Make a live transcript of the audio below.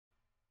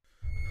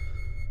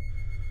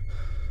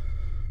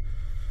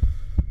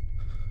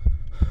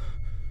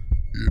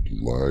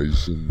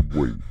lies in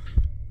wait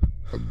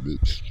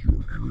amidst your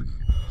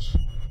dreams,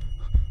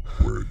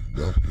 where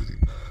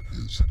nothing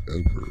is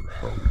ever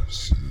how it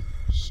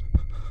seems.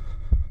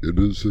 It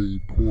is a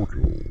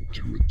portal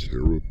to a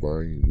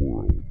terrifying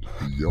world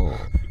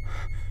beyond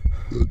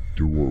the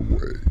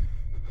doorway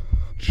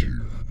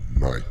to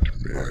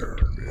nightmare.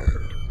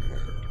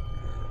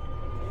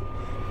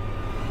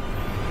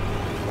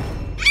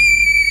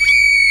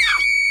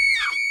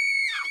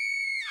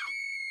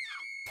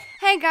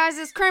 Hey guys,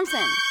 it's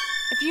Crimson.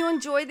 If you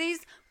enjoy these,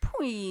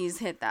 please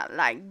hit that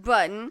like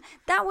button.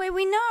 That way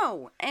we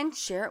know. And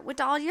share it with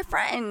all your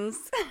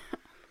friends.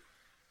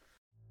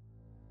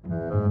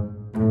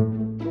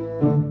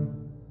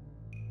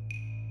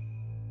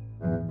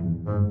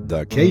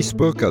 The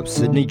Casebook of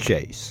Sydney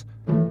Chase.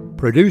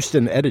 Produced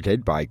and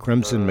edited by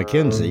Crimson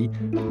McKenzie,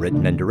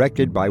 written and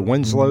directed by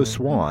Winslow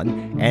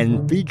Swan,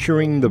 and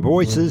featuring the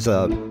voices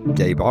of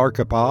Dave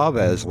Arkhipov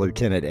as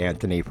Lieutenant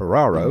Anthony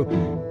Ferraro,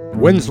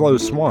 Winslow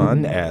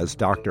Swan as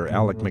Dr.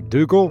 Alec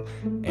McDougall,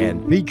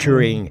 and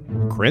featuring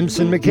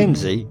Crimson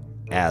McKenzie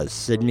as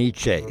Sydney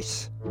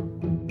Chase.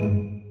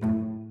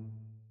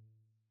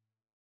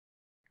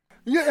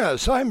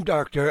 Yes, I'm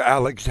Dr.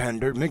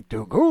 Alexander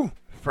McDougall,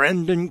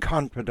 friend and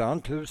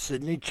confidant of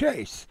Sydney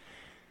Chase.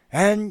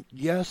 And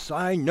yes,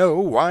 I know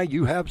why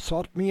you have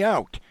sought me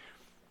out.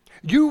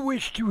 You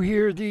wish to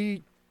hear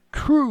the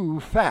true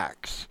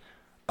facts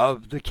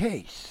of the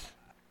case.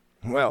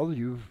 Well,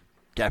 you've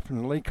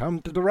definitely come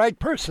to the right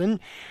person.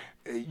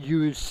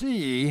 You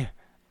see,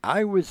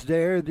 I was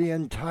there the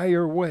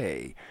entire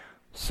way,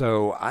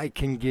 so I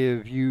can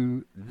give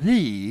you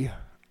the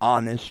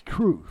honest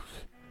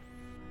truth.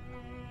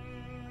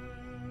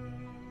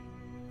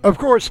 Of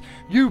course,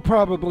 you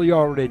probably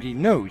already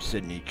know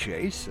Sydney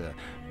Chase, a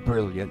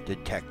brilliant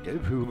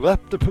detective who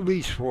left the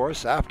police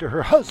force after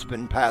her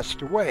husband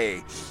passed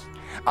away.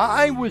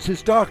 I was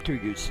his doctor,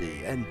 you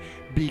see, and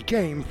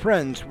became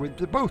friends with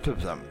the both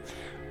of them.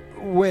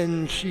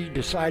 When she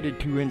decided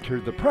to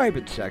enter the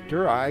private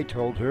sector, I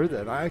told her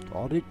that I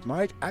thought it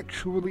might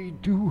actually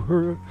do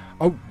her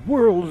a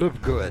world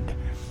of good.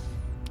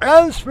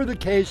 As for the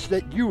case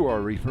that you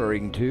are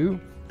referring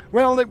to,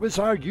 well, it was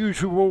our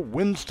usual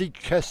Wednesday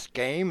chess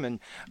game, and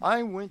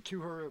I went to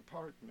her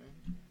apartment.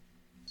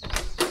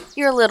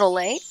 You're a little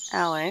late,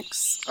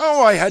 Alex.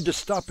 Oh, I had to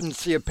stop and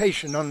see a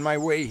patient on my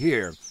way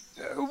here.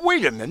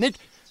 Wait a minute.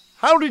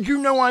 How did you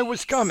know I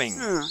was coming?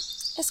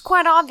 It's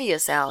quite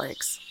obvious,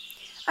 Alex.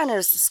 I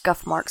noticed the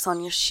scuff marks on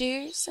your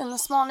shoes and the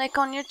small nick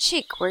on your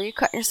cheek where you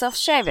cut yourself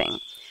shaving.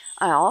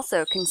 I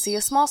also can see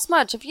a small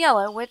smudge of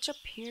yellow, which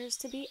appears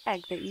to be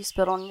egg that you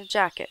spilled on your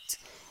jacket.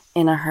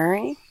 In a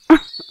hurry?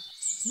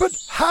 But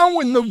how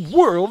in the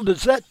world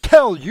does that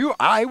tell you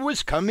I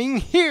was coming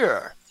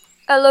here?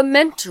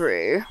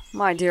 Elementary,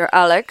 my dear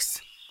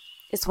Alex.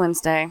 It's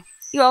Wednesday.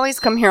 You always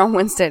come here on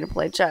Wednesday to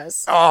play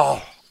chess.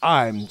 Oh,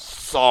 I'm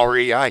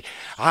sorry.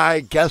 I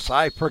guess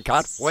I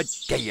forgot what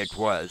day it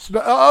was.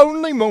 But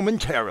only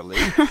momentarily.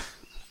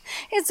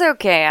 It's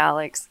okay,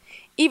 Alex.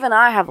 Even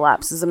I have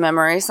lapses of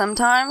memory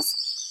sometimes.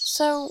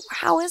 So,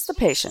 how is the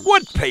patient?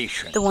 What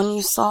patient? The one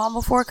you saw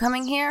before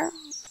coming here?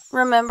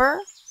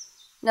 Remember?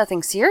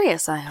 Nothing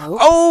serious, I hope.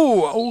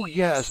 Oh,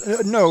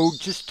 yes. No,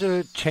 just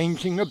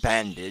changing a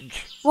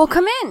bandage. Well,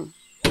 come in.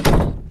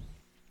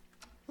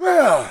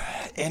 Well,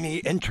 any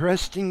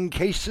interesting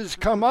cases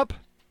come up?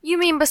 You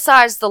mean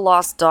besides the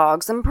lost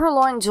dogs and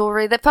purloined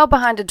jewelry that fell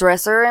behind a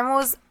dresser and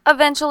was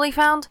eventually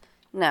found?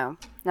 No,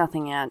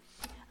 nothing yet.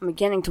 I'm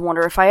beginning to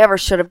wonder if I ever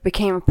should have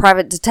become a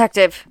private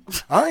detective.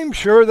 I'm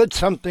sure that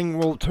something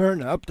will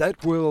turn up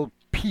that will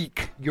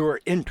pique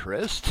your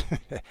interest.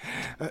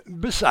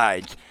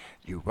 Besides,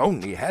 you've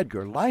only had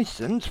your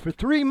license for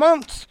 3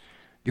 months.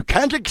 You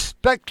can't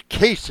expect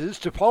cases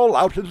to fall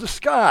out of the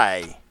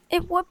sky.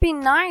 It would be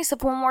nice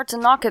if one were to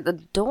knock at the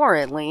door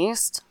at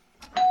least.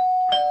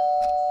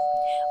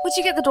 Would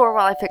you get the door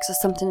while I fix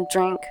us something to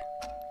drink?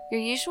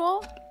 Your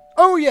usual?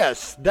 Oh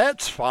yes,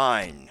 that's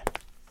fine.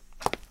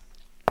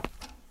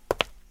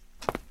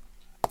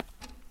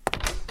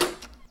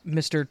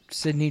 Mr.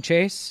 Sydney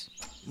Chase?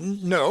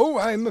 No,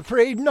 I'm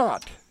afraid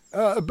not.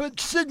 But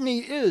Sydney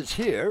is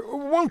here.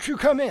 Won't you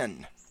come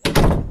in?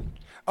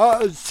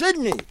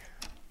 Sydney,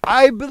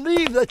 I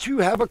believe that you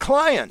have a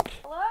client.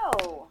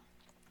 Hello.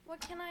 What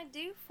can I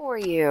do for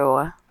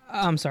you?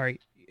 I'm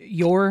sorry,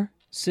 you're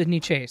Sydney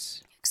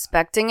Chase.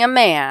 Expecting a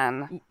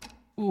man.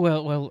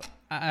 Well,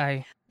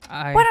 I...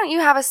 Why don't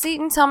you have a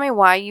seat and tell me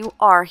why you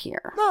are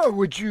here?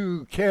 Would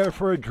you care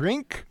for a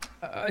drink?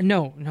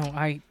 No,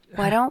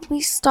 Why don't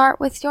we start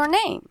with your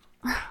name?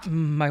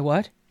 My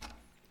what?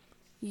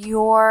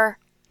 Your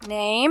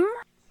name?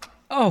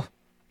 Oh,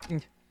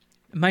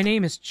 my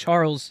name is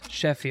Charles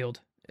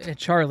Sheffield.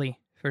 Charlie,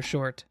 for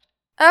short.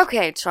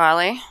 Okay,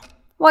 Charlie.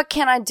 What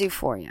can I do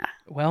for you?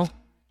 Well,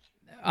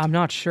 I'm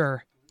not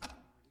sure.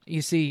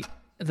 You see,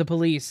 the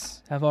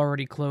police have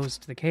already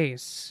closed the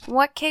case.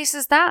 What case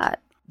is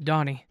that?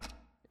 Donnie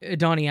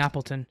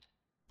Appleton.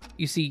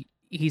 You see,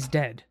 he's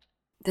dead.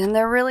 Then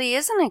there really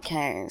isn't a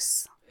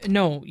case.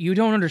 No, you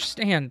don't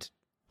understand.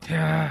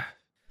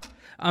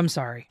 I'm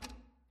sorry.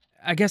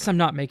 I guess I'm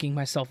not making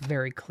myself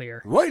very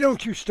clear. Why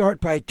don't you start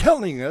by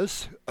telling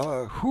us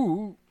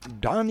who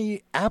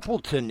Donnie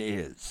Appleton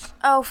is?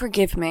 Oh,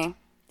 forgive me.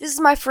 This is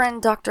my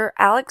friend Dr.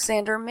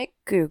 Alexander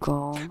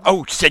McGoogle.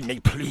 Oh, Sidney,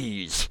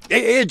 please.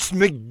 It's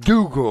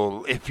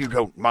McDougal, if you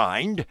don't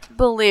mind.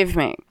 Believe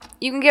me,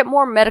 you can get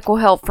more medical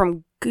help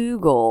from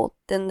Google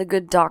than the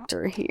good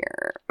doctor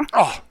here.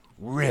 Oh,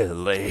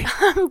 really?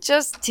 I'm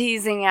just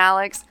teasing,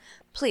 Alex.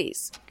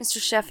 Please,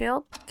 Mr.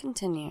 Sheffield,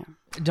 continue.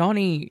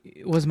 Donnie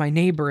was my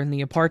neighbor in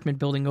the apartment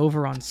building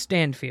over on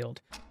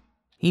Stanfield.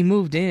 He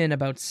moved in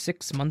about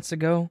 6 months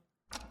ago,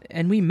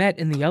 and we met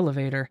in the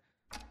elevator.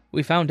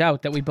 We found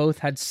out that we both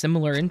had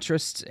similar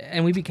interests,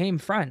 and we became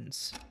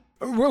friends.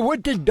 Well,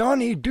 what did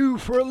Donnie do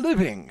for a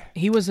living?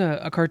 He was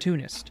a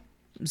cartoonist.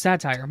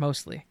 Satire,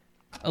 mostly.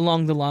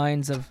 Along the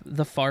lines of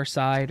The Far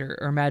Side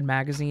or Mad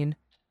Magazine.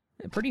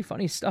 Pretty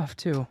funny stuff,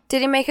 too.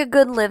 Did he make a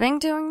good living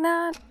doing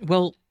that?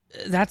 Well,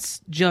 that's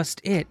just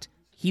it.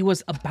 He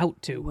was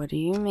about to. What do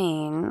you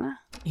mean?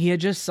 He had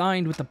just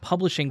signed with a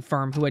publishing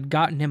firm who had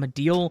gotten him a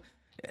deal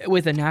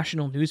with a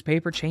national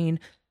newspaper chain.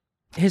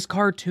 His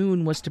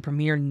cartoon was to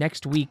premiere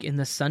next week in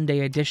the Sunday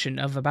edition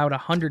of about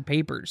 100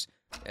 papers,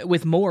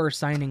 with more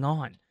signing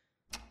on.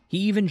 He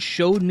even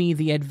showed me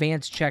the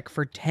advance check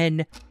for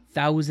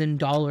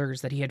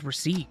 $10,000 that he had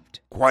received.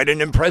 Quite an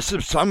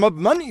impressive sum of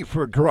money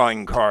for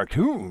drawing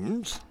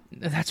cartoons.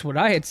 That's what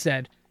I had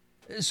said.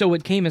 So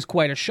it came as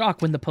quite a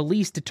shock when the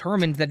police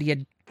determined that he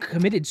had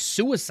committed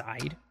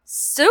suicide.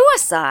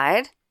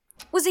 Suicide?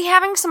 Was he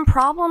having some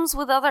problems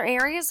with other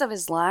areas of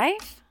his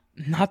life?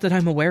 Not that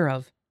I'm aware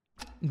of.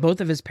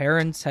 Both of his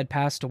parents had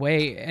passed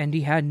away, and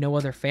he had no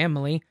other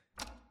family.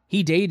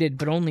 He dated,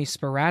 but only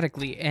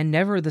sporadically, and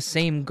never the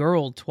same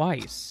girl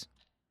twice.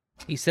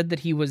 He said that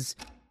he was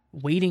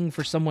waiting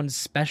for someone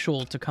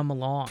special to come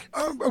along.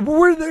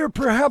 Were there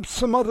perhaps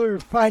some other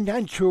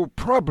financial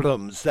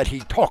problems that he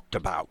talked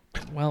about?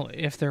 Well,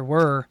 if there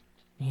were,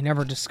 he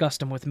never discussed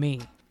them with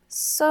me.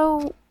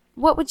 So,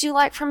 what would you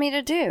like for me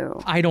to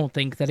do? I don't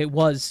think that it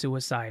was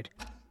suicide.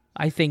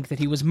 I think that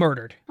he was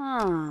murdered.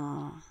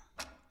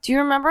 Do you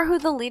remember who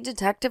the lead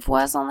detective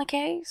was on the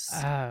case?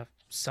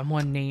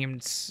 Someone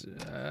named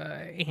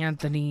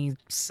Anthony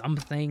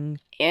something.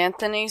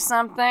 Anthony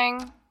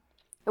something?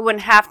 It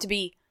wouldn't have to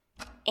be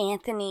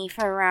Anthony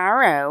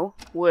Ferraro,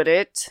 would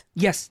it?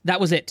 Yes, that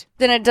was it.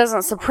 Then it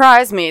doesn't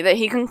surprise me that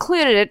he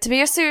concluded it to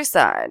be a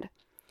suicide.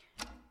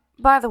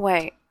 By the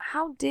way,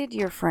 how did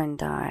your friend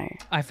die?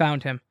 I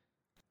found him,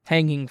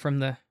 hanging from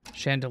the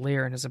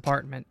chandelier in his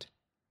apartment.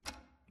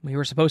 We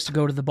were supposed to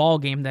go to the ball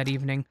game that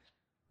evening.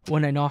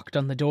 When I knocked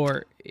on the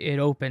door, it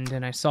opened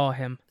and I saw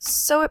him.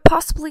 So it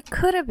possibly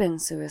could have been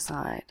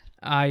suicide.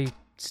 I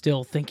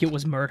still think it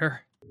was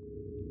murder.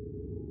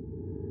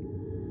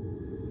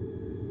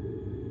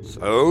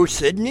 So,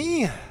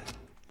 Sidney,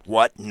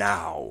 what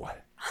now?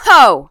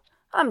 Oh,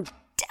 I'm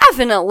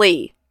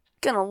definitely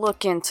gonna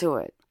look into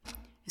it.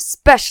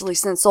 Especially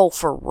since old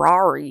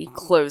Ferrari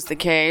closed the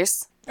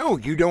case. Oh,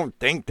 you don't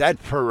think that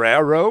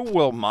Ferraro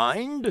will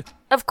mind?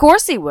 Of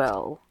course he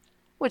will.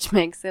 Which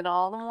makes it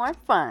all the more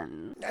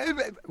fun.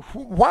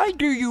 Why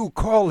do you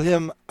call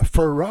him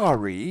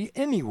Ferrari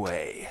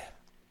anyway?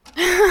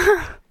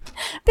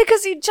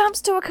 Because he jumps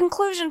to a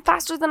conclusion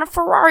faster than a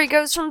Ferrari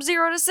goes from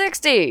 0 to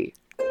 60.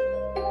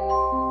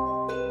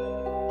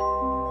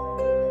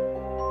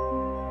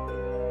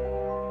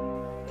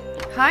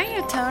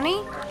 Hiya,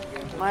 Tony.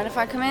 Mind if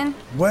I come in?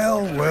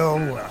 Well.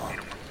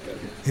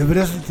 If it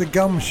isn't the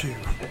gumshoe,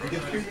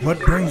 what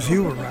brings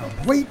you around?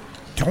 Wait,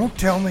 don't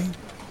tell me.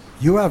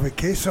 You have a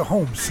case of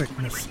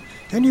homesickness,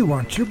 and you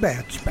want your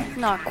badge back.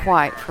 Not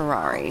quite,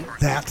 Ferrari.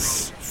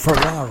 That's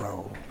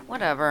Ferraro.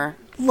 Whatever.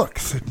 Look,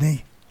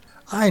 Sidney,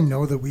 I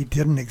know that we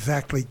didn't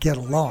exactly get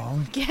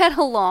along. Get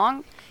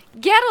along?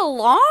 Get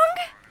along?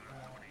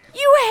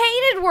 You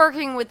hated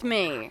working with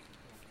me.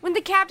 When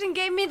the captain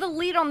gave me the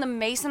lead on the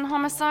Mason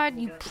homicide,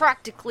 you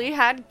practically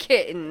had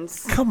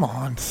kittens. Come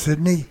on,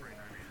 Sidney.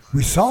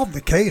 We solved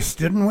the case,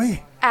 didn't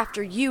we?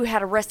 After you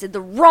had arrested the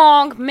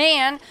wrong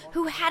man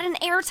who had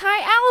an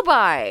airtight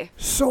alibi.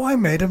 So I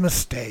made a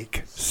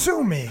mistake.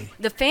 Sue me.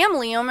 The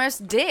family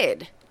almost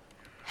did.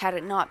 Had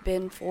it not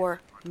been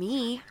for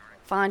me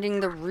finding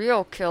the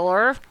real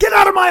killer. Get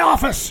out of my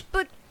office!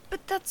 But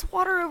that's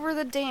water over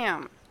the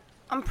dam.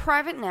 I'm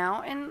private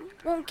now and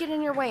won't get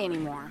in your way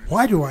anymore.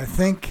 Why do I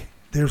think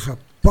there's a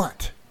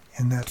but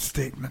in that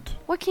statement?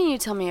 What can you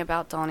tell me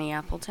about Donnie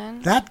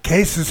Appleton? That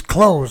case is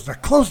closed. I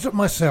closed it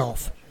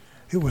myself.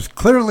 It was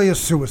clearly a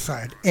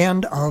suicide.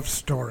 End of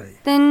story.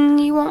 Then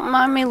you won't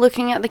mind me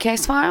looking at the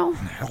case file?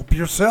 Help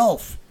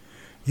yourself.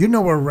 You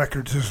know where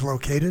Records is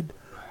located.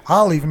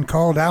 I'll even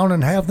call down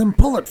and have them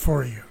pull it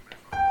for you.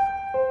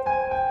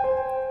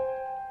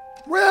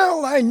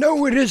 Well, I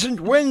know it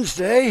isn't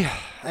Wednesday,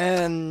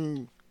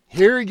 and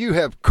here you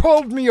have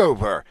called me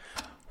over.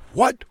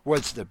 What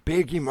was the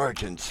big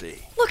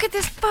emergency? Look at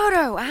this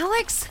photo,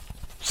 Alex.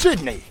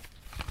 Sidney,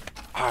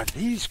 are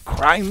these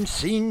crime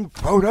scene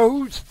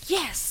photos?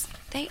 Yes,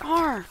 They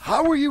are.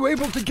 How were you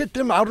able to get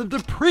them out of the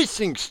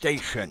precinct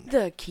station?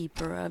 The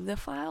keeper of the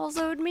files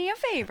owed me a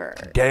favor.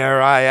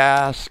 Dare I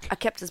ask? I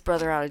kept his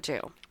brother out of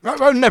jail.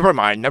 Oh, never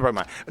mind.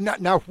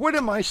 Now, what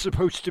am I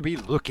supposed to be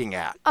looking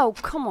at? Oh,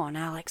 come on,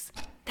 Alex.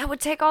 That would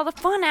take all the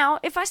fun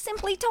out if I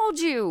simply told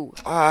you.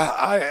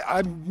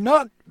 I'm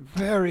not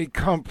very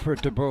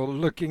comfortable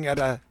looking at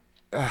a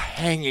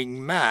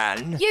hanging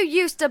man. You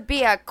used to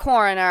be a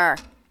coroner.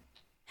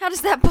 How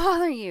does that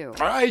bother you?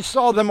 I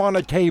saw them on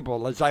a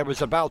table as I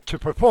was about to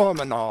perform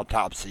an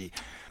autopsy.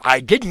 I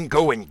didn't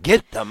go and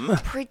get them.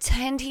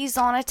 Pretend he's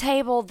on a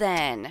table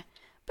then.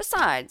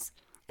 Besides,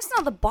 it's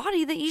not the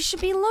body that you should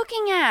be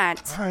looking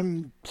at.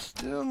 I'm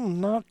still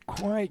not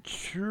quite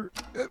sure.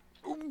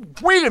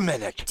 Wait a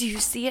minute. Do you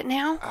see it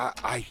now?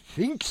 I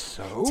think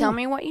so. Tell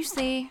me what you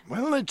see.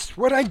 Well, it's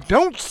what I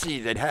don't see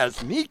that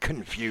has me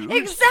confused.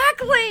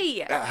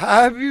 Exactly!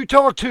 Have you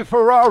talked to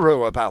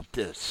Ferraro about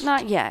this?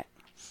 Not yet.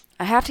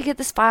 I have to get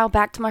this file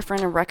back to my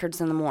friend in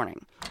records in the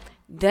morning.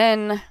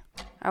 Then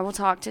I will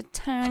talk to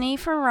Tony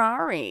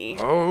Ferrari.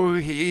 Oh,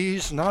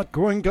 he's not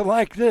going to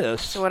like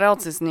this. So what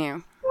else is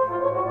new?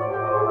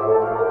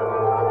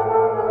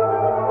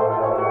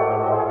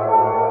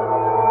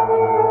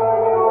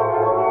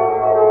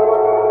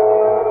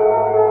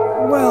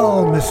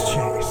 Well, Miss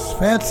Chase,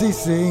 fancy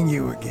seeing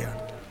you again.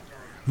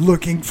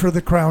 Looking for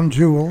the crown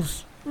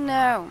jewels?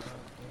 No,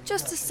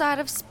 just a side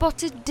of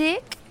spotted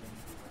dick.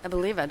 I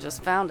believe I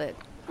just found it.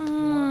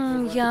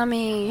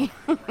 Yummy.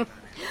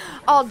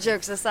 All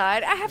jokes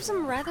aside, I have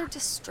some rather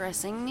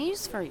distressing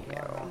news for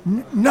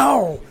you.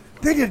 No,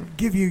 they didn't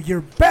give you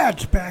your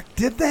badge back,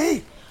 did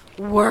they?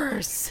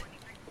 Worse.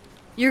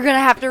 You're gonna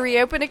have to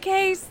reopen a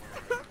case.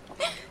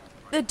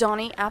 The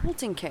Donnie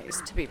Appleton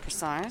case, to be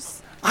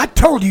precise. I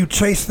told you,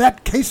 Chase,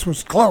 that case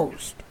was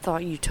closed.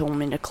 Thought you told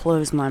me to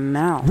close my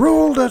mouth.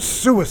 Ruled a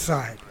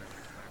suicide.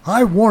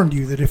 I warned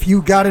you that if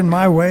you got in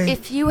my way...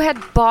 If you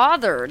had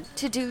bothered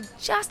to do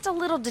just a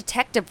little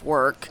detective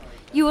work,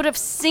 you would have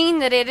seen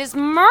that it is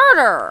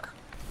murder.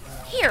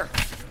 Here,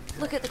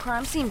 look at the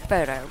crime scene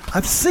photo.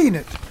 I've seen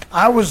it.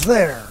 I was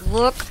there.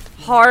 Look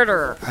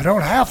harder. I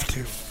don't have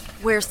to.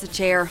 Where's the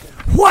chair?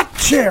 What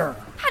chair?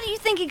 How do you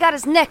think he got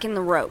his neck in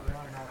the rope?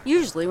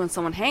 Usually when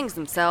someone hangs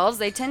themselves,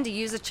 they tend to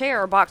use a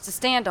chair or box to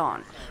stand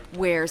on.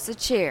 Where's the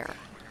chair?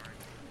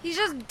 He's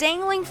just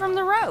dangling from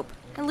the rope,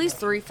 at least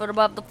 3 foot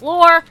above the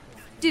floor.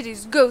 Did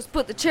his ghost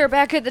put the chair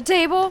back at the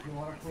table?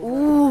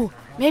 Ooh,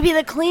 maybe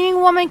the cleaning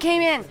woman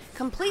came in,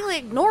 completely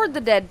ignored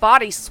the dead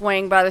body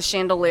swaying by the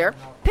chandelier,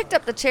 picked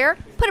up the chair,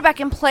 put it back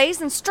in place,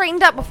 and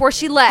straightened up before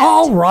she left.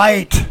 All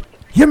right.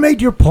 You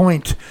made your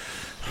point.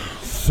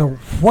 So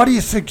what do you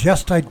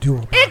suggest I do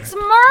about it? It's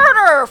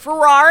murder,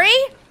 Ferrari!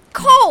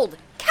 Cold,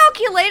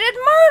 calculated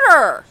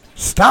murder!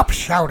 Stop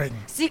shouting.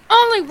 It's the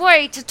only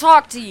way to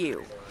talk to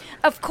you.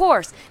 Of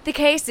course, the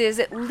case is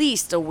at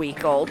least a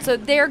week old, so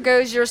there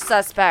goes your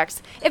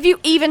suspects, if you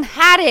even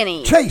had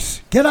any.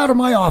 Chase, get out of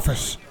my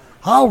office.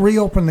 I'll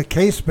reopen the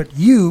case, but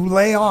you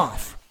lay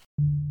off.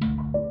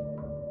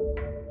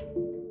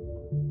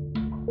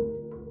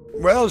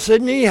 Well,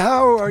 Sydney,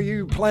 how are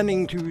you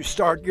planning to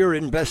start your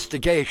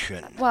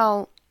investigation?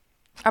 Well,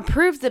 I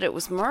proved that it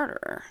was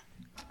murder.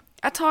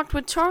 I talked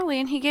with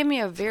Charlie, and he gave me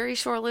a very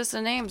short list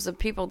of names of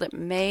people that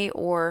may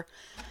or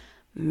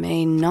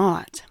may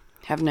not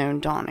have known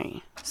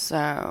Donnie.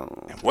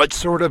 So... What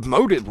sort of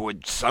motive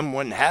would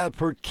someone have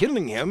for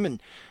killing him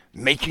and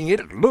making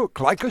it look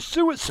like a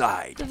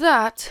suicide?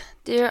 That,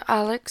 dear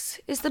Alex,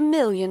 is the $1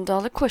 million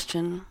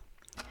question.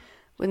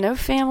 With no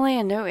family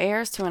and no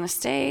heirs to an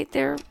estate,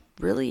 there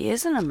really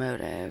isn't a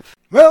motive.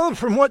 Well,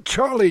 from what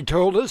Charlie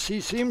told us,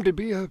 he seemed to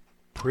be a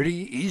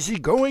pretty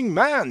easygoing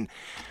man.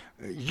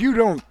 You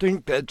don't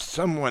think that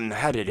someone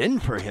had it in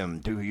for him,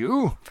 do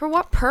you? For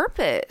what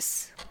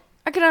purpose?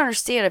 I could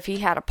understand if he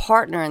had a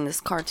partner in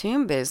this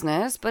cartoon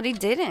business, but he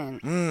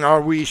didn't.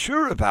 Are we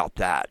sure about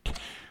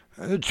that?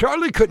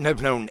 Charlie couldn't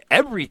have known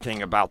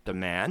everything about the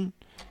man.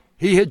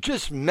 He had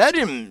just met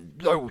him,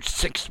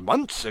 6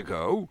 months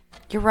ago.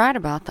 You're right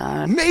about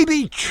that.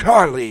 Maybe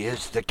Charlie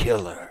is the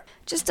killer.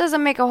 Just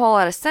doesn't make a whole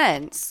lot of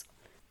sense.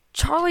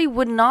 Charlie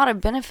would not have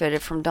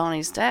benefited from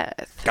Donnie's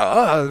death.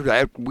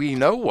 That we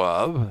know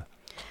of.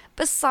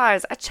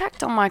 Besides, I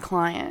checked on my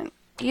client.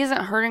 He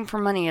isn't hurting for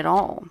money at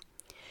all.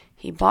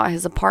 He bought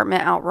his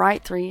apartment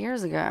outright 3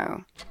 years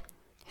ago.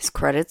 His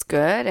credit's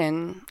good,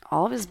 and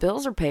all of his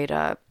bills are paid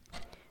up.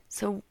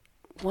 So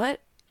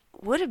what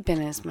would have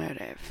been his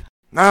motive?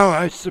 Now,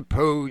 I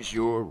suppose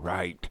you're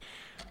right.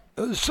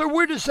 So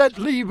where does that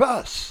leave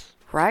us?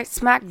 Right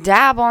smack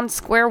dab on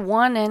square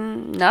one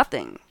and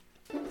nothing.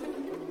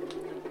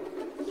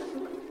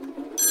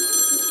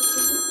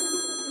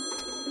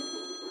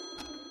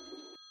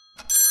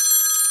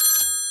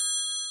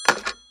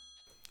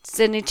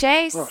 Sydney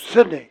Chase? Oh,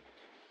 Sydney,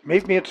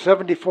 meet me at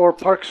 74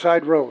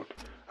 Parkside Road,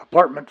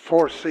 apartment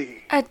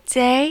 4C. A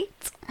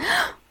date?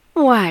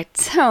 Why,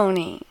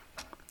 Tony,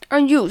 are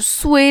you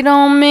sweet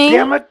on me?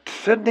 Damn it,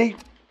 Sydney.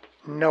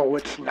 No,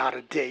 it's not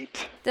a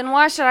date. Then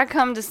why should I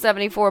come to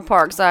 74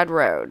 Parkside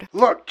Road?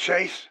 Look,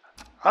 Chase,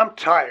 I'm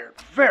tired,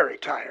 very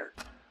tired.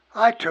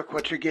 I took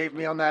what you gave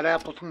me on that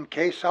Appleton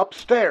case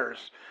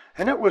upstairs,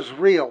 and it was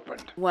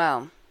reopened.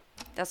 Well,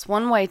 that's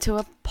one way to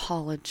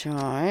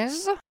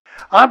apologize.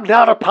 I'm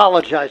not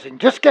apologizing.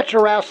 Just get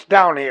your ass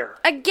down here.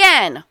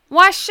 Again,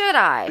 why should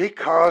I?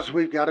 Because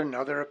we've got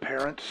another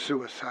apparent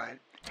suicide,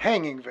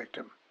 hanging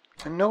victim,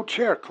 and no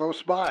chair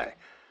close by.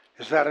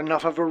 Is that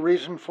enough of a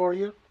reason for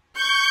you?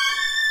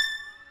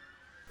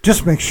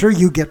 Just make sure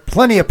you get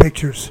plenty of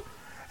pictures.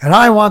 And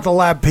I want the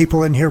lab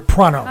people in here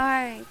pronto.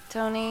 Hi,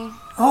 Tony.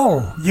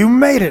 Oh, you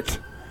made it.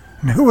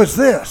 And who is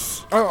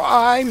this? Oh,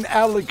 I'm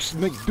Alex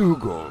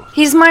McDougal.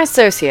 He's my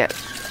associate.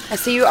 I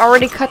see you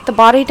already cut the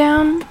body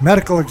down.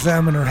 Medical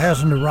examiner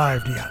hasn't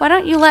arrived yet. Why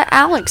don't you let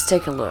Alex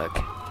take a look?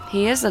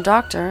 He is a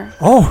doctor.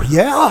 Oh,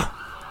 yeah?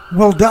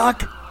 Well,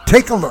 Doc,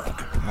 take a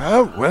look.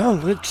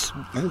 Well, it's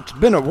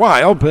been a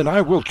while, but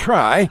I will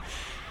try.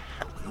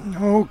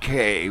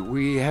 Okay,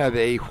 we have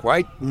a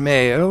white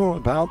male,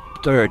 about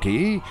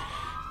 30,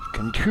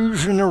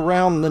 contusion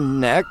around the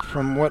neck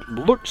from what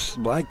looks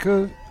like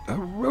a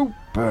rope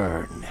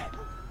burn.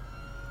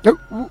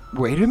 Oh,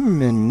 wait a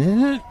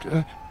minute.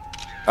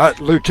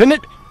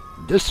 Lieutenant,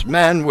 this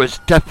man was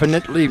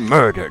definitely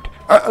murdered.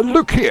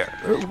 Look here,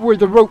 where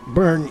the rope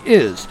burn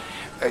is.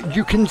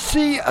 You can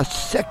see a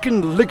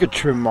second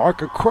ligature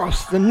mark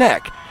across the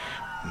neck.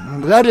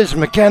 That is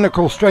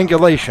mechanical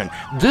strangulation.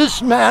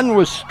 This man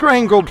was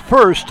strangled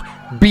first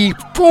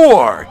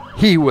before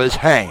he was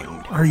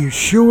hanged. Are you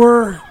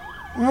sure?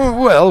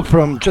 Well,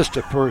 from just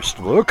a first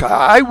look,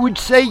 I would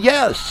say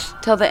yes.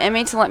 Tell the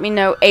ME to let me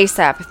know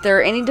ASAP. If there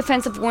are any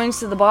defensive wounds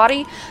to the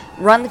body,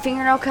 run the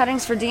fingernail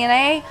cuttings for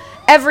DNA.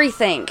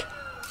 Everything.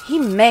 He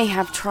may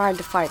have tried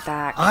to fight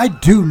back. I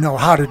do know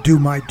how to do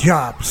my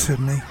job,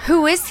 Sydney.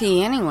 Who is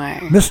he, anyway?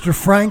 Mr.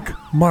 Frank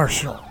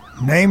Marshall.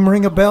 Name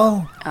ring a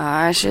bell?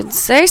 I should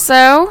say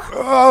so.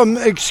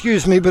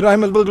 Excuse me, but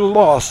I'm a little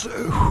lost.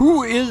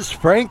 Who is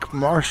Frank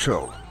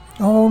Marshall?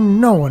 Oh,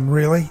 no one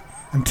really.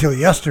 Until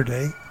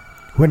yesterday,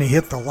 when he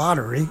hit the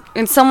lottery.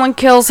 And someone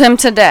kills him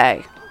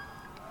today.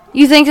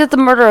 You think that the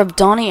murder of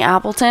Donnie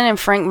Appleton and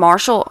Frank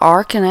Marshall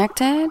are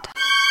connected?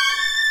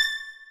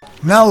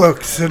 Now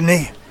look,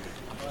 Sydney.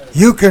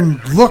 You can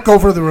look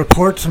over the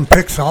reports and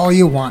pics all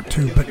you want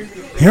to, but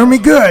hear me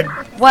good.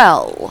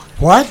 Well,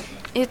 What?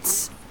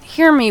 it's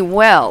hear me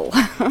well.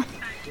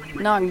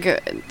 Not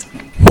good.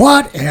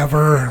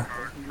 Whatever.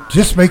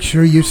 Just make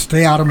sure you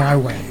stay out of my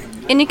way.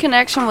 Any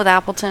connection with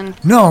Appleton?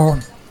 No,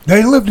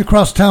 they lived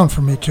across town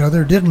from each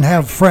other, didn't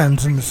have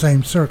friends in the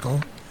same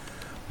circle.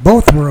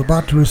 Both were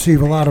about to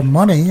receive a lot of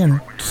money,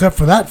 and except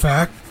for that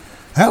fact,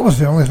 that was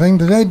the only thing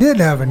that they did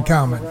have in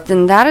common.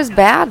 Then that is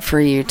bad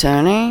for you,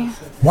 Tony.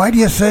 Why do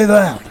you say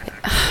that?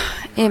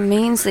 It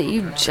means that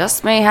you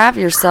just may have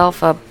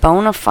yourself a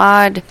bona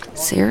fide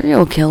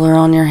serial killer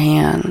on your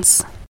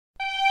hands.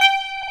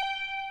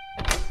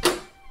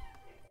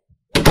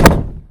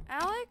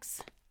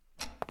 Alex?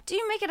 Do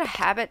you make it a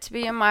habit to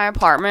be in my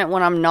apartment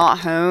when I'm not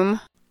home?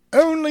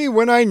 Only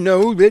when I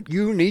know that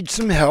you need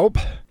some help.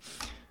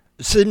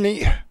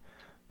 Sydney,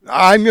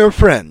 I'm your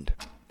friend,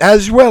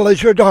 as well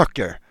as your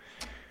doctor.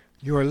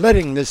 You are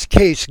letting this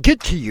case get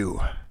to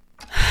you.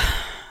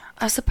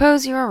 I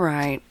suppose you're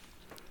right.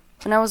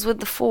 When I was with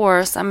the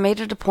force, I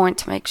made it a point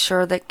to make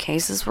sure that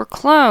cases were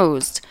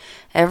closed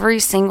every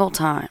single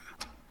time.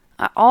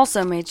 I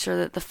also made sure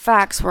that the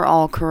facts were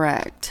all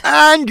correct.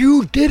 And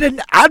you did an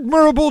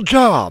admirable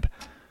job.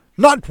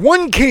 Not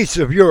one case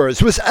of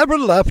yours was ever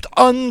left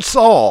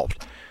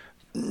unsolved.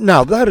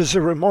 Now that is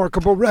a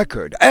remarkable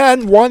record,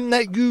 and one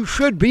that you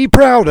should be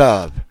proud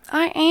of.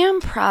 I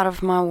am proud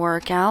of my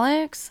work,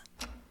 Alex.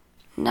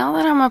 Now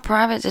that I'm a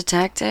private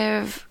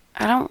detective,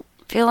 I don't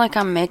feel like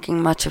I'm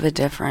making much of a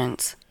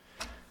difference.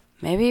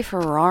 Maybe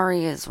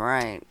Ferrari is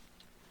right.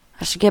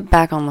 I should get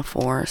back on the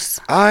force.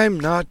 I'm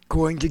not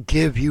going to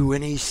give you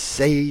any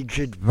sage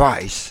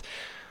advice,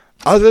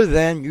 other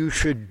than you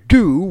should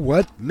do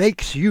what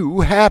makes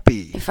you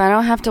happy. If I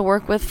don't have to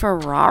work with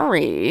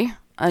Ferrari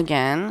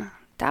again,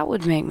 that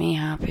would make me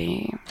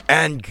happy.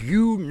 And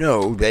you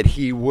know that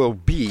he will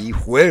be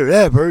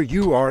wherever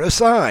you are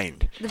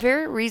assigned. The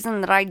very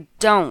reason that I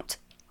don't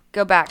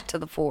go back to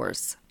the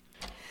force.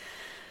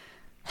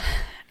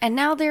 And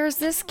now there's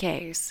this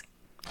case.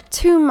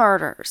 2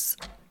 murders.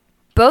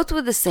 Both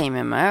with the same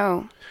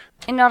MO.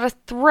 And not a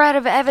thread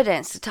of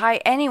evidence to tie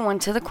anyone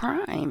to the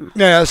crime.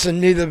 Yes, and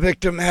neither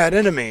victim had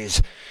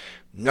enemies.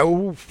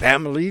 No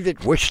family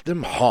that wished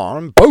them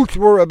harm. Both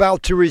were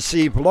about to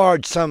receive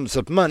large sums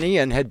of money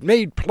and had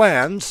made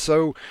plans,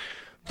 so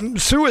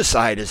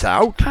suicide is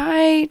out.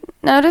 I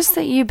noticed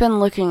that you've been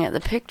looking at the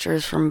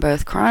pictures from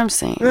both crime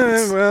scenes.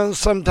 Well,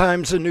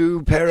 sometimes a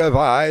new pair of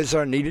eyes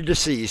are needed to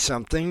see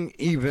something,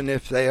 even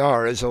if they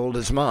are as old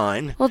as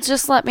mine. Well,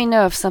 just let me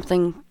know if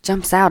something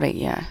jumps out at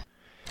you.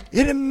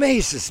 It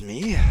amazes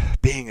me,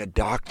 being a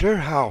doctor,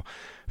 how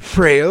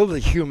frail the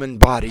human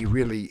body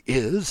really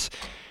is.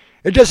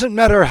 It doesn't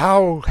matter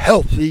how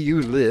healthy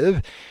you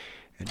live.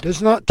 It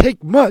does not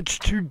take much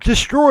to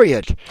destroy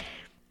it.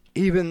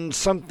 Even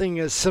something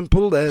as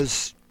simple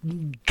as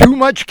too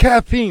much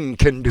caffeine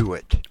can do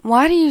it.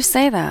 Why do you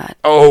say that?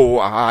 Oh,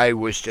 I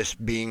was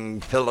just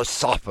being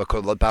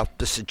philosophical about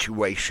the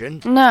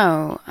situation.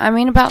 No, I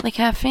mean about the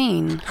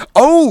caffeine.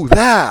 Oh,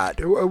 that!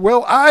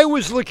 Well, I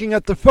was looking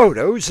at the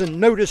photos and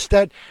noticed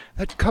that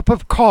cup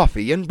of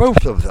coffee in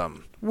both of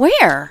them.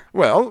 Where?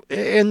 Well,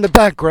 in the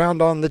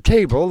background on the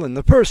table in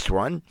the first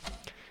one,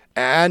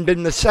 and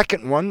in the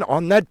second one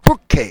on that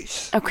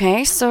bookcase.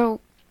 Okay,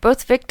 so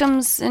both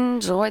victims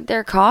enjoyed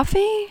their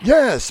coffee?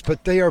 Yes,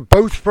 but they are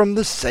both from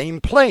the same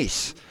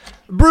place.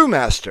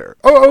 Brewmaster,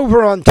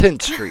 over on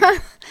 10th Street.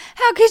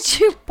 How could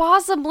you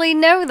possibly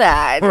know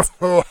that?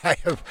 Oh,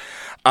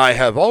 I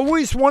have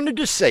always wanted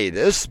to say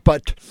this,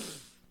 but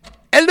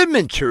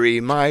elementary,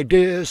 my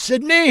dear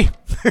Sydney.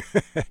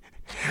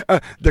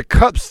 The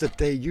cups that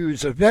they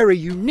use are very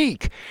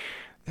unique.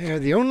 They're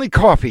the only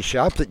coffee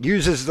shop that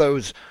uses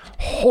those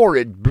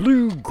horrid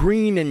blue,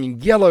 green,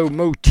 and yellow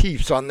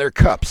motifs on their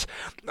cups.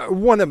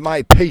 One of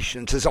my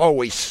patients is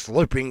always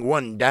slurping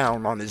one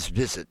down on his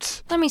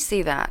visits. Let me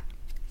see that.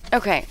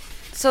 Okay,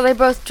 so they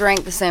both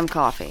drank the same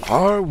coffee.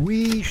 Are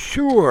we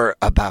sure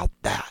about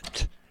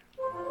that?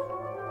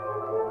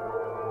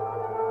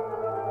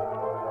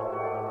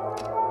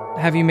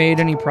 Have you made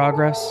any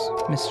progress,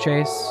 Miss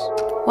Chase?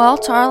 Well,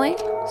 Charlie,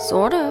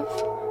 sort of.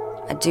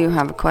 I do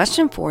have a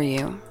question for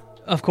you.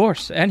 Of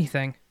course,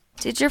 anything.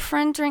 Did your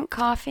friend drink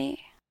coffee?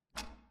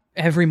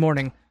 Every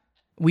morning,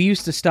 we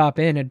used to stop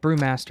in at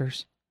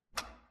Brewmaster's.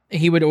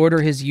 He would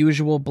order his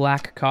usual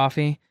black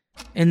coffee,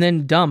 and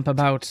then dump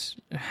about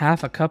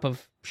half a cup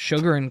of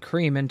sugar and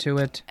cream into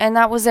it. And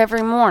that was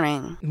every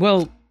morning?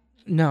 Well,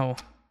 no.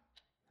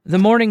 The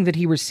morning that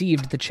he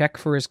received the check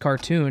for his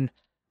cartoon,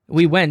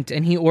 we went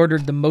and he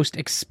ordered the most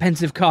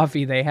expensive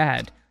coffee they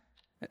had.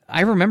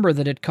 I remember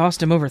that it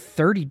cost him over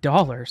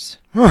 $30.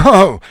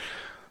 Oh,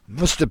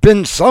 must have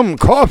been some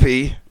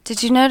coffee.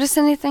 Did you notice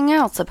anything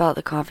else about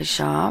the coffee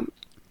shop?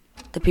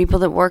 The people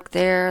that work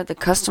there, the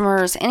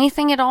customers,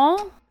 anything at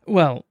all?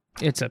 Well,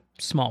 it's a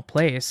small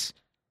place.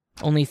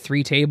 Only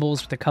 3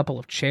 tables with a couple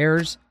of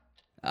chairs.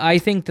 I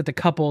think that the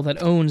couple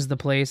that owns the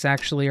place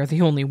actually are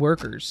the only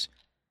workers.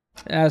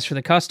 As for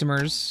the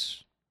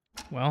customers,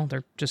 well,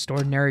 they're just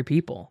ordinary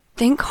people.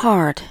 Think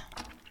hard.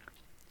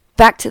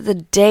 Back to the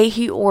day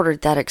he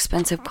ordered that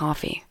expensive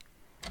coffee.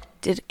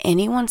 Did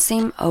anyone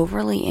seem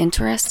overly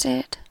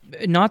interested?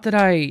 Not that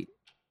I...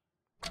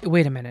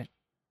 Wait a minute.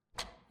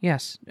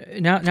 Yes,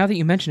 now that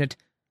you mention it,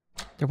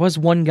 there was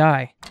one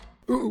guy.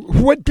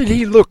 What did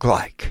he look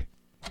like?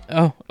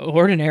 Oh,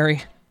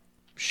 ordinary.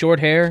 Short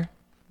hair,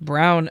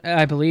 brown,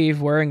 I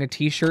believe, wearing a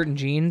t-shirt and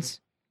jeans.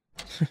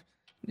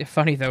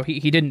 Funny, though,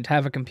 he didn't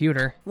have a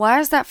computer. Why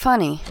is that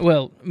funny?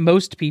 Well,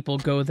 most people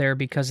go there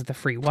because of the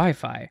free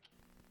Wi-Fi.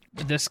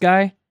 This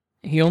guy,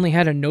 he only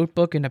had a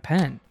notebook and a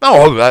pen.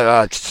 Oh,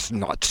 that's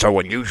not so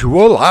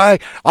unusual. I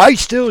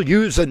still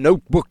use a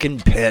notebook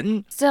and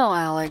pen. Still,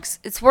 Alex,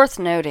 it's worth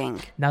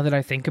noting. Now that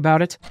I think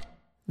about it,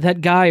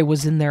 that guy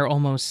was in there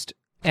almost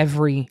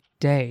every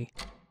day.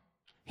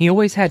 He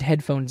always had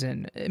headphones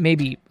in,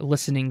 maybe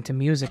listening to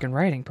music and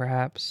writing,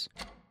 perhaps.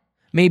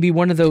 Maybe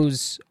one of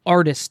those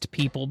artist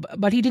people,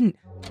 but he didn't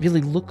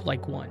really look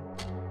like one.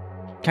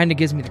 Kinda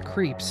gives me the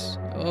creeps.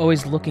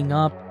 Always looking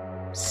up,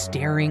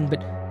 staring,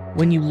 but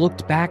when you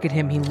looked back at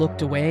him, he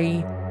looked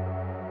away.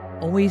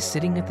 Always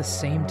sitting at the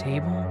same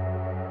table.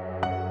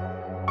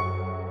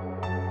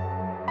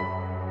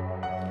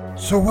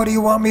 So what do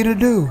you want me to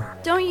do?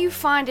 Don't you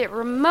find it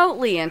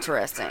remotely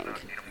interesting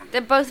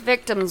that both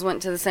victims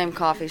went to the same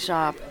coffee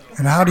shop?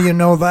 And how do you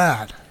know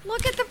that?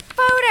 Look at the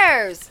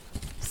photos!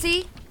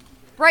 See?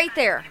 Right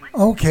there.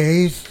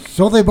 Okay,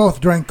 so they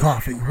both drank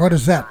coffee. What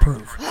does that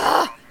prove?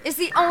 It's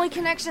the only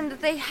connection that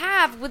they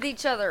have with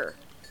each other.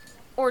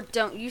 Or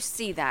don't you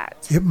see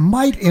that? It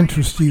might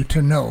interest you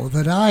to know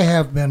that I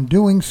have been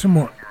doing some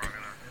work.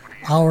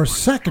 Our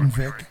second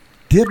Vic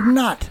did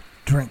not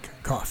drink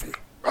coffee.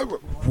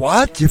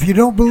 What? If you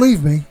don't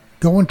believe me,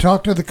 go and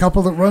talk to the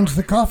couple that runs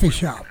the coffee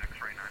shop.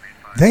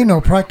 They know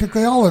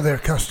practically all of their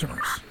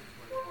customers.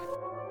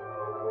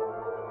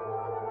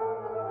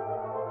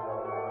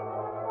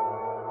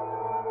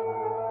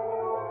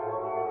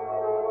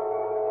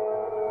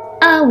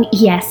 Oh,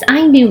 yes,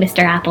 I knew Mr.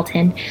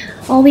 Appleton.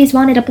 Always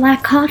wanted a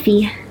black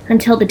coffee,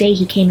 until the day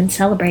he came in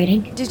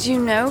celebrating. Did you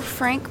know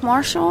Frank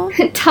Marshall?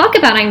 Talk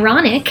about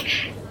ironic.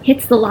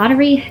 Hits the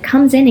lottery,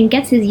 comes in and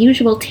gets his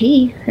usual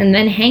tea, and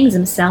then hangs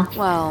himself.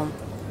 Well,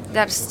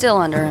 that's still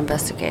under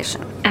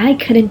investigation. I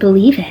couldn't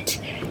believe it.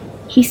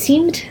 He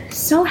seemed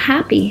so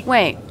happy.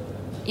 Wait,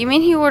 you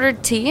mean he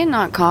ordered tea and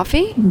not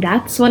coffee?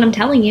 That's what I'm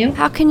telling you.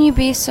 How can you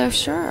be so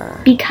sure?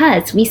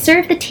 Because we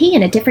serve the tea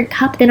in a different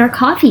cup than our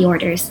coffee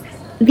orders.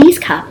 These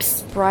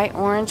cups. Bright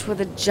orange with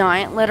a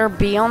giant letter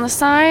B on the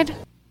side?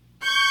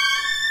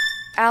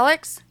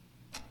 Alex,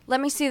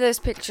 let me see those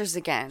pictures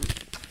again.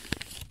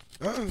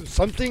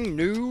 Something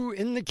new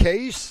in the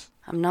case?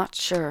 I'm not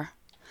sure.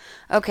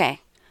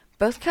 Okay,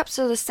 both cups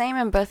are the same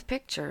in both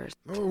pictures.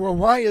 Well,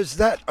 why is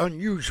that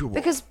unusual?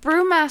 Because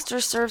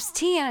Brewmaster serves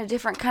tea in a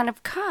different kind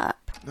of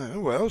cup.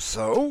 Well,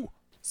 so?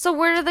 So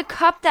where did the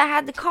cup that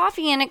had the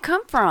coffee in it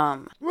come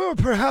from? Well,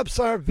 perhaps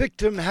our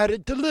victim had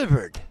it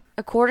delivered.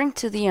 According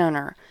to the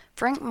owner,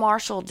 Frank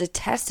Marshall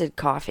detested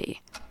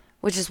coffee,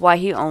 which is why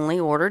he only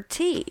ordered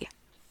tea.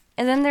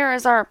 And then there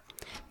is our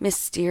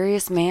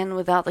mysterious man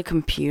without the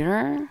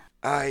computer.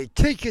 I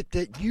take it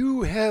that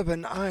you have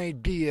an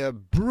idea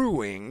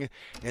brewing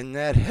in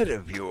that head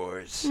of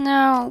yours.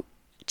 No,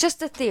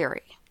 just a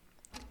theory.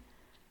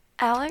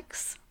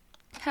 Alex,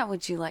 how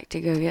would you like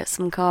to go get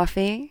some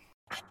coffee?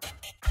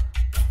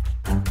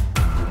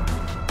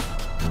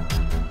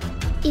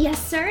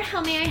 Yes, sir.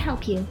 How may I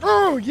help you?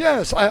 Oh,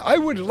 yes, I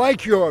would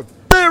like your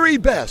very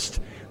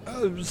best.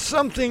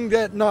 Something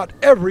that not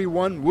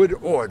everyone would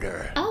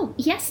order. Oh,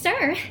 yes,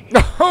 sir.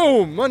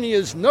 Oh, money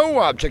is no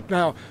object.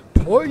 Now,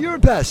 pour your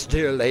best,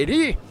 dear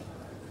lady.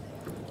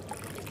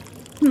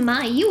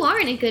 My, you are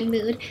in a good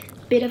mood.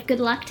 Bit of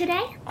good luck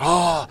today?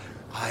 Ah,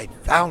 I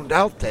found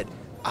out that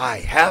I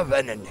have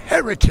an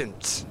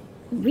inheritance.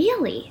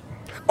 Really?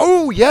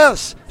 Oh,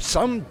 yes,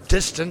 some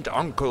distant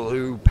uncle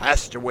who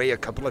passed away a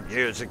couple of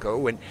years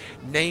ago and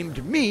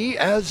named me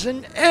as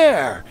an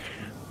heir.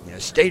 The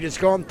estate has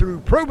gone through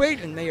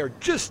probate, and they are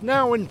just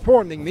now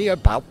informing me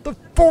about the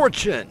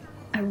fortune.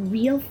 A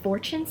real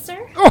fortune,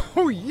 sir?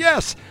 Oh,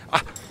 yes,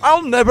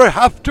 I'll never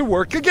have to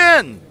work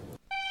again.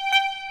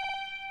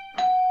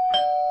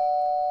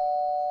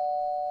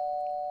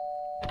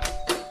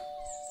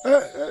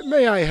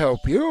 May I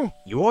help you?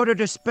 You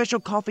ordered a special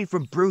coffee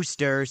from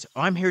Brewster's.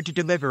 I'm here to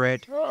deliver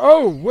it.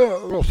 Oh,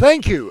 well,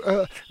 thank you.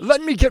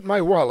 Let me get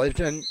my wallet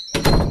and...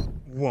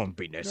 Won't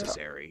be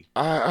necessary.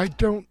 I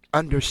don't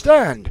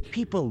understand.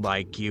 People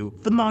like you,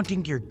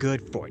 flaunting your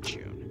good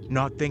fortune.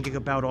 Not thinking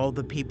about all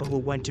the people who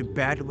went to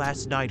bed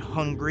last night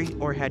hungry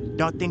or had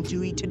nothing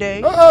to eat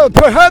today?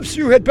 Perhaps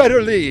you had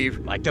better leave.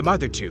 Like them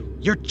other two.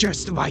 You're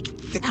just like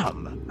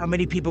them. How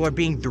many people are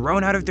being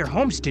thrown out of their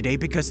homes today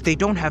because they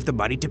don't have the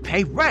money to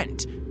pay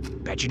rent?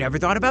 Bet you never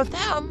thought about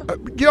them.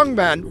 Young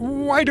man,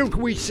 why don't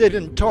we sit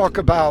and talk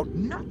about...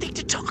 Nothing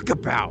to talk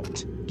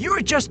about.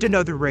 You're just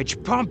another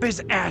rich,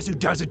 pompous ass who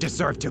doesn't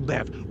deserve to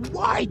live.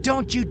 Why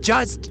don't you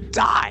just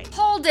die?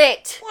 Hold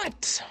it!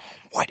 What?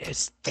 What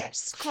is this?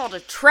 It's called a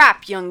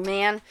trap, young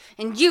man,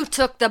 and you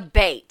took the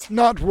bait.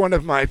 Not one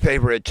of my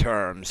favorite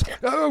terms.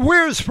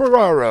 Where's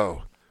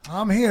Ferraro?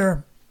 I'm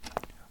here.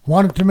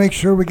 Wanted to make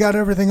sure we got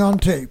everything on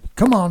tape.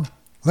 Come on,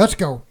 let's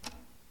go.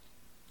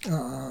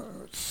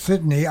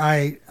 Sydney,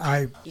 I...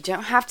 You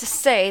don't have to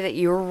say that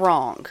you were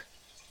wrong.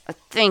 A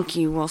thank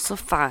you will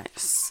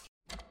suffice.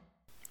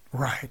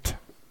 Right.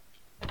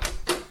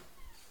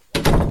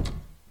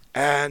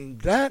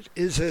 And that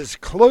is as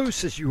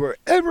close as you are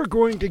ever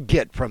going to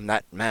get from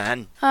that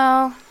man.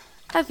 Oh,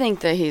 I think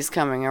that he's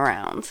coming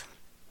around.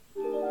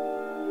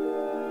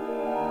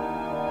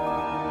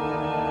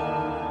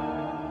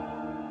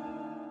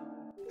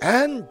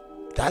 And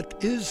that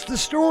is the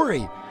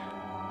story.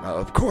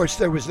 Of course,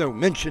 there was no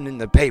mention in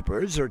the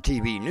papers or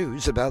TV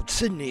news about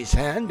Sydney's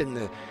hand in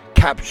the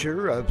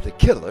capture of the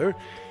killer.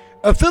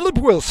 Philip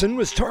Wilson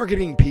was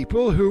targeting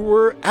people who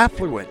were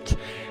affluent.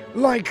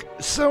 Like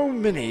so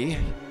many,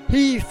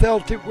 he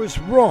felt it was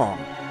wrong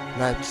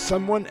that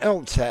someone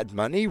else had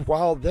money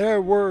while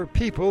there were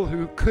people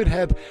who could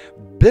have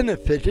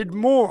benefited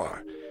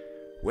more.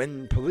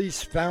 When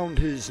police found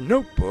his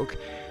notebook,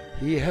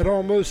 he had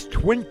almost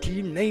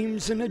 20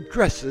 names and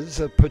addresses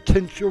of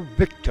potential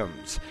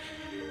victims.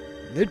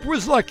 It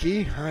was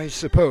lucky, I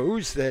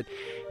suppose, that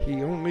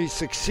he only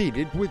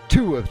succeeded with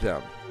 2 of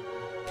them.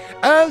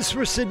 As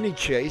for Sydney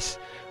Chase,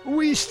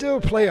 we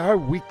still play our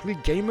weekly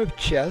game of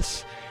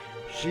chess.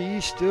 She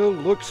still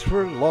looks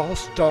for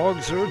lost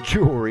dogs or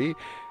jewelry,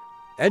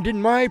 and in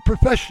my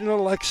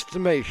professional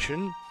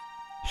estimation,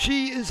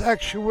 she is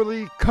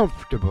actually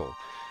comfortable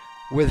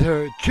with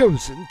her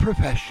chosen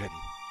profession.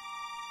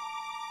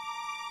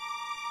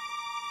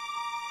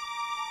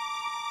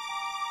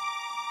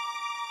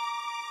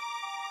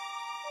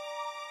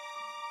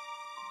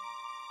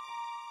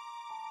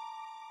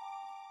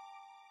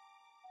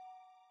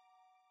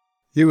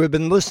 You have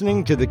been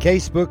listening to the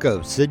Casebook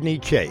of Sydney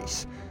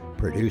Chase,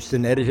 produced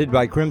and edited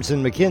by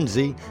Crimson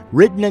McKenzie,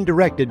 written and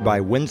directed by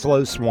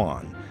Winslow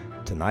Swan.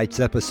 Tonight's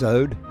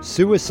episode,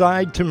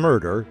 Suicide to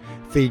Murder,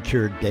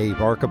 featured Dave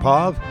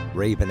Arkhipov,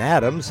 Raven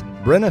Adams,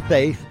 Brenna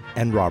Faith,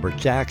 and Robert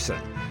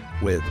Jackson,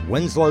 with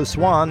Winslow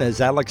Swan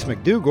as Alex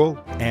McDougal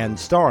and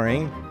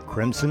starring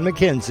Crimson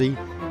McKenzie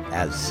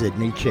as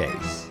Sydney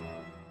Chase.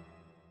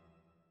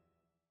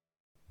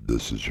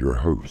 This is your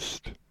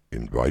host,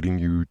 inviting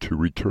you to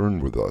return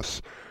with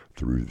us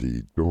through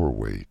the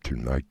doorway to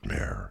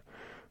nightmare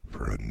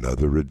for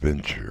another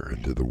adventure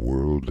into the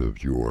world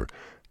of your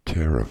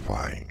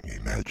terrifying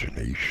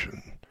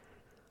imagination.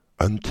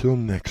 Until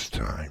next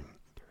time,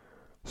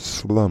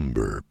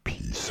 slumber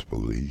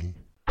peacefully.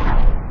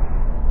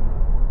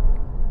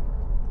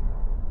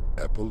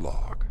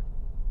 Epilogue.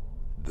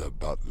 The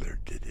butler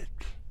did it.